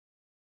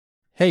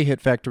Hey,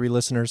 Hit Factory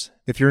listeners.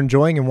 If you're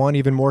enjoying and want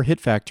even more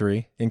Hit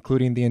Factory,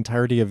 including the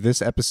entirety of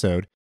this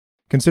episode,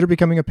 consider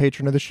becoming a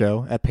patron of the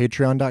show at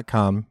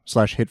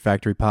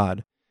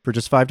patreon.com/hitfactorypod. For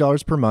just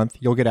 $5 per month,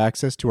 you'll get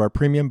access to our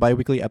premium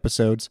biweekly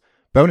episodes,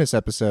 bonus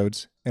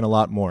episodes, and a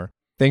lot more.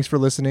 Thanks for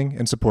listening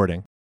and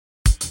supporting.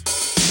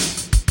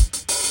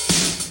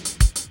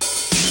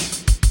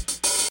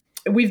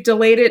 We've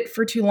delayed it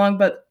for too long,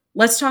 but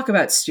let's talk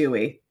about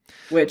Stewie.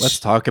 Let's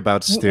talk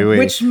about Stewie.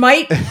 Which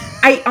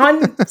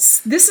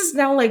this is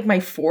now like my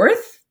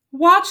fourth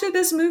watch of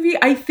this movie.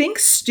 I think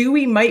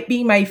Stewie might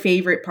be my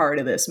favorite part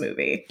of this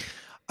movie.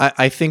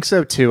 I think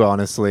so too,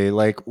 honestly.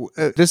 Like,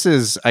 this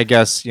is, I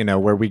guess,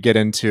 where we get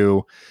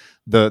into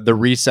the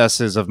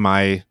recesses of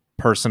my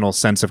personal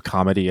sense of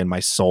comedy and my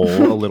soul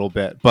a little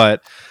bit.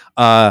 But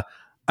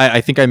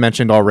I think I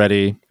mentioned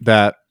already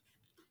that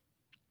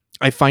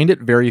I find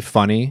it very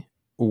funny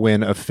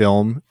when a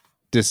film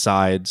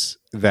decides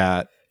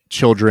that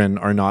children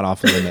are not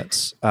off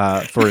limits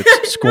for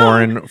its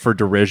scorn, for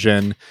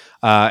derision,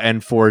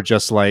 and for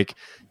just like,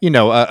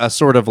 a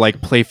sort of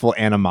like playful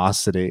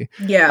animosity.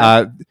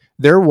 Yeah.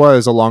 There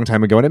was a long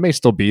time ago, and it may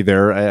still be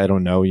there, I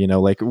don't know,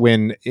 like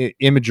when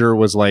Imager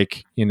was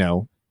like,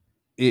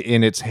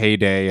 in its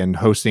heyday and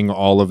hosting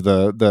all of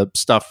the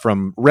stuff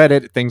from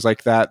Reddit, things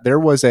like that,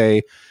 there was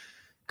a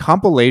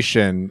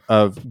compilation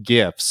of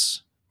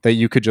GIFs that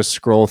you could just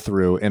scroll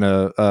through in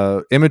a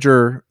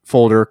Imager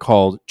folder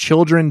called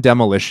Children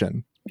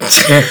Demolition.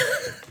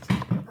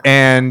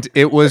 And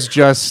it was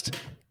just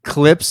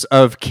clips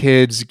of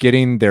kids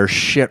getting their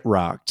shit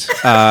rocked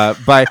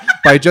by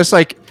just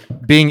like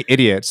being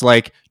idiots,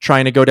 like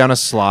trying to go down a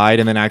slide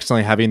and then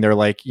accidentally having their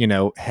like,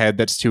 head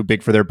that's too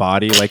big for their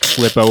body, like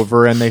flip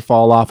over and they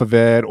fall off of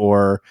it.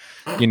 Or,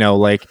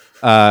 like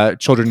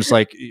children just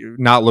like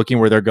not looking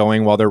where they're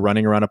going while they're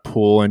running around a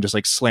pool and just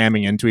like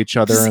slamming into each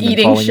other just and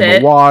then falling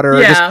in the water.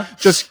 Yeah.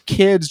 Just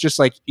kids just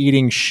like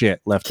eating shit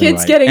left and right.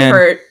 Kids getting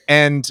hurt.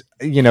 And,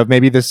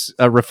 maybe this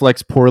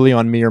reflects poorly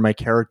on me or my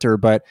character,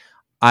 but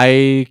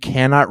I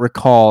cannot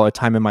recall a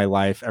time in my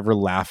life ever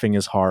laughing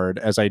as hard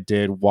as I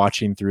did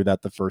watching through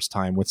that the first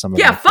time with some of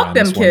my fuck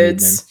friends them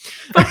kids.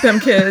 Fuck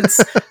them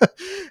kids.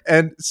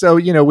 And so,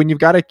 when you've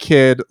got a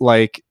kid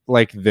like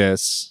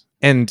this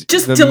and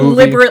just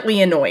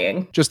deliberately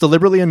annoying,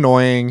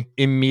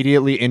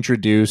 immediately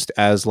introduced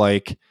as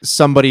like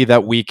somebody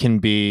that we can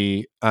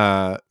be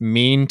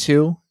mean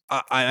to.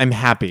 I'm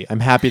happy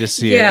to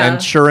see it.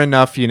 And sure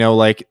enough,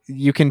 like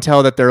you can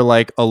tell that they're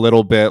like a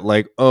little bit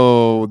like,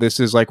 oh, this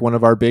is like one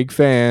of our big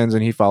fans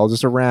and he follows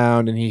us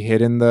around and he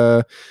hid in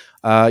the,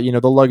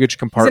 the luggage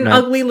compartment. He's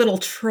an ugly little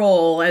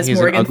troll, as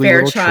Morgan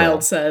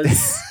Fairchild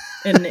says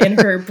in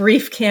her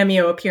brief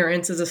cameo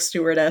appearance as a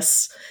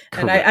stewardess.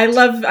 Correct.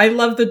 And I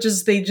love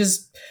that they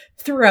just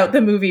throughout the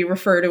movie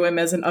refer to him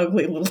as an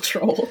ugly little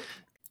troll.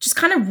 Just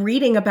kind of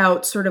reading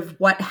about sort of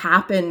what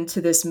happened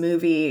to this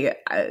movie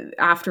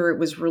after it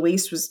was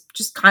released was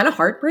just kind of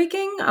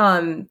heartbreaking.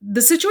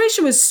 The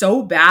situation was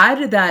so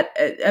bad that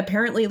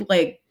apparently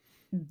like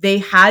they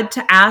had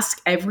to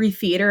ask every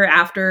theater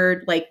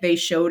after like they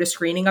showed a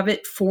screening of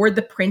it for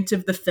the print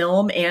of the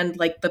film and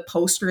like the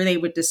poster they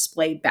would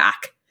display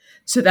back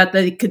so that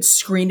they could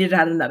screen it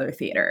at another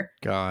theater.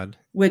 God.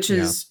 Which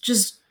is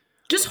just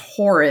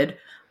horrid.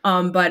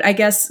 But I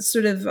guess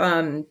sort of,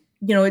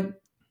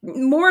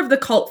 more of the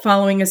cult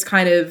following is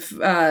kind of,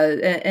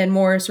 and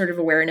more sort of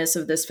awareness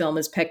of this film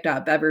has picked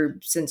up ever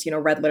since,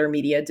 Red Letter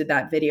Media did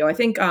that video. I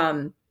think,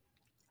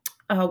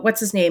 what's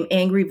his name?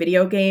 Angry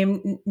Video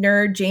Game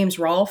Nerd, James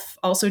Rolfe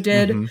also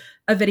did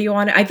a video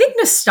on it. I think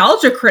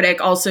Nostalgia Critic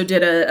also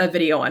did a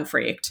video on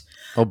Freaked.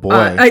 Oh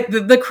boy.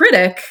 The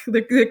critic,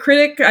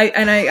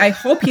 I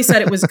hope he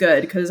said it was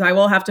good because I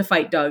will have to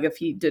fight Doug if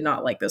he did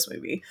not like this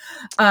movie.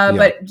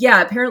 But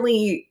yeah,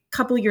 apparently a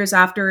couple of years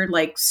after,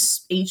 like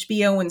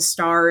HBO and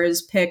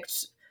Starz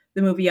picked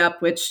the movie up,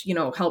 which,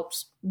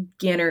 helps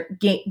gain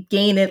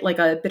it like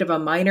a bit of a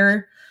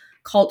minor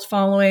cult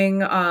following.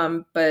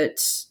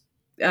 But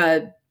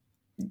the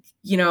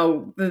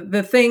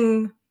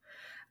thing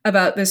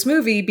about this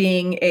movie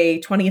being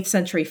a 20th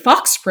Century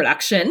Fox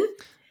production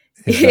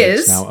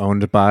is now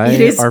owned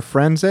by our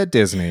friends at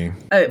Disney.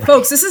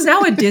 Folks, this is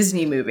now a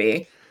Disney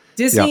movie.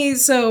 Disney,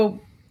 so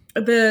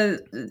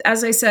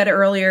as I said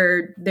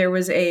earlier, there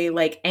was a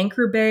like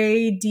Anchor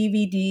Bay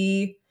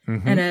DVD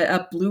and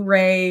a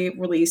Blu-ray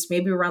released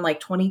maybe around like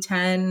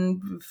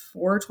 2010,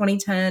 before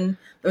 2010.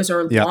 Those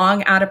are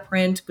long out of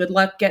print. Good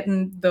luck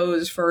getting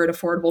those for an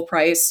affordable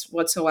price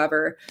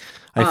whatsoever.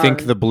 I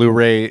think the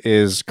Blu-ray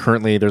is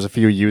currently, there's a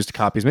few used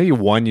copies, maybe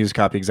one used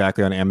copy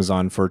exactly on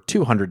Amazon for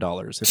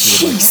 $200.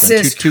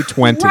 Jesus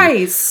 $220.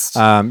 Christ.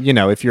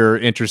 If you're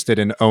interested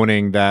in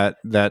owning that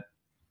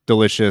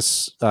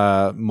delicious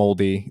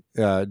moldy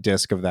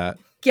disc of that.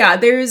 Yeah,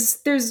 there's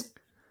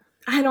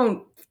I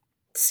don't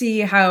see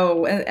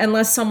how,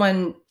 unless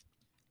someone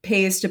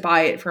pays to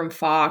buy it from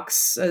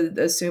Fox,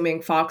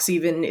 assuming Fox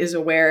even is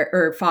aware,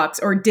 or Fox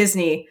or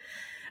Disney,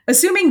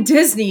 assuming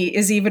Disney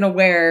is even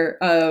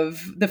aware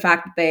of the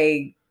fact that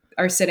they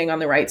are sitting on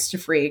the rights to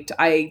Freaked,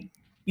 I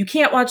you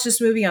can't watch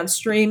this movie on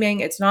streaming.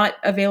 It's not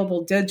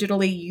available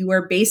digitally. You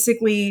are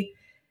basically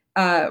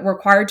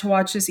required to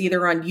watch this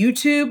either on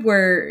YouTube,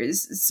 where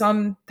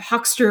some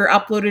huckster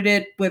uploaded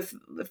it with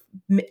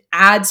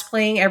ads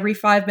playing every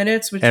 5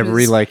 minutes, which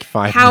every was like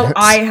 5 how minutes.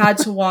 I had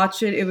to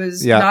watch it. It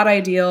was not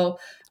ideal.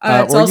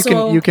 Or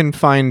also, you can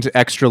find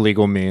extra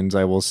legal means,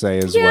 I will say,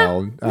 as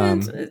well.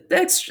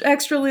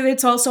 Extra,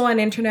 it's also on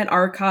Internet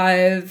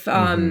Archive.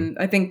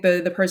 I think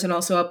the person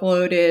also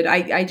uploaded.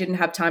 I didn't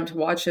have time to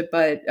watch it,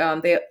 but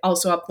they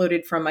also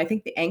uploaded from, I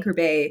think, the Anchor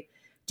Bay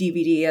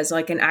DVD as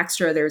like an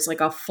extra. There's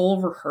like a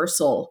full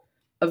rehearsal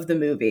of the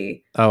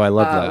movie. Oh, I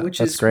love that.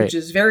 That's great. Which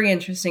is very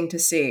interesting to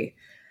see.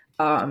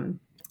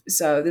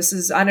 So this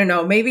is, I don't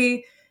know,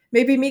 maybe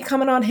me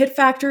coming on Hit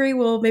Factory.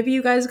 Well, maybe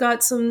you guys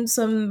got some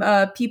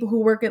people who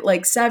work at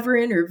like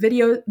Severin or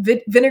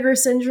Vinegar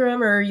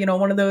Syndrome, or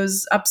one of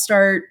those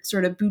upstart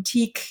sort of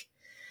boutique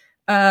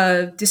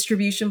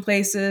distribution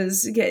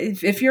places.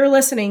 If you're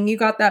listening, you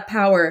got that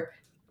power.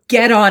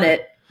 Get on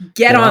it.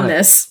 Get on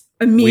this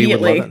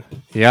immediately. We would love it.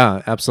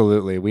 Yeah,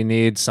 absolutely. We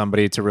need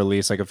somebody to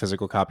release like a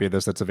physical copy of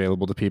this that's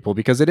available to people,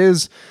 because it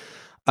is.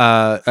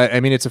 I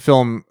mean, it's a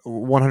film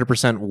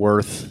 100%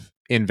 worth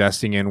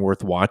investing in,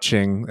 worth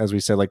watching. As we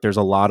said, like there's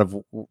a lot of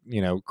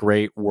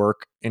great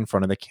work in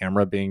front of the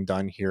camera being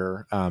done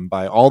here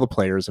by all the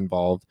players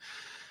involved.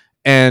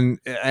 And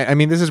I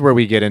mean, this is where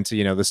we get into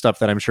the stuff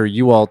that I'm sure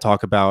you all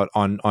talk about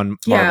on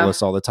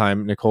Marvelous all the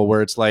time, Nicole,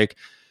 where it's like,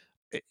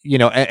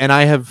 and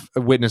I have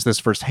witnessed this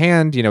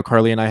firsthand.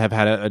 Carly and I have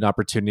had an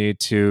opportunity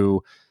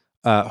to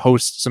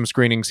host some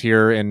screenings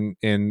here in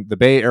the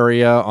Bay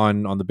Area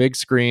on the big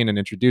screen and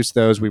introduce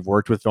those. We've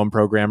worked with film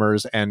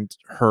programmers and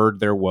heard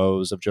their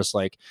woes of just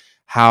like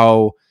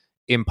how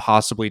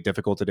impossibly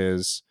difficult it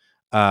is,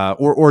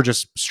 or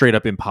just straight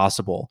up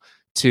impossible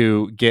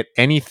to get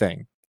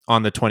anything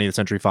on the 20th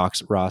Century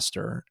Fox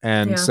roster.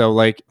 And so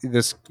like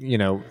this,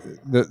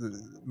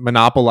 the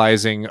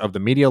monopolizing of the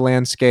media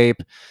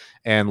landscape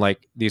and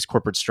like these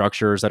corporate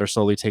structures that are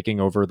slowly taking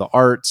over the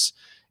arts,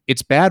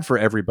 it's bad for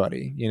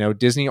everybody.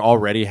 Disney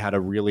already had a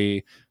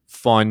really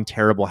fun,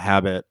 terrible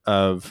habit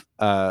of,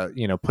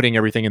 putting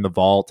everything in the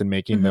vault and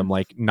making them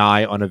like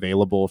nigh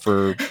unavailable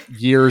for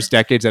years,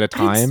 decades at a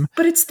time.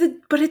 But it's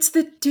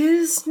the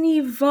Disney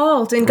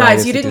Vault. And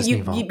guys,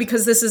 you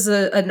because this is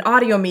an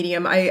audio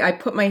medium, I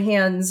put my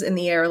hands in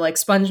the air like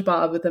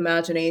SpongeBob with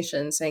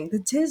imagination saying the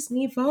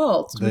Disney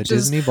Vault, which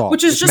is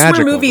just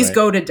magical, where movies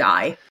go to die.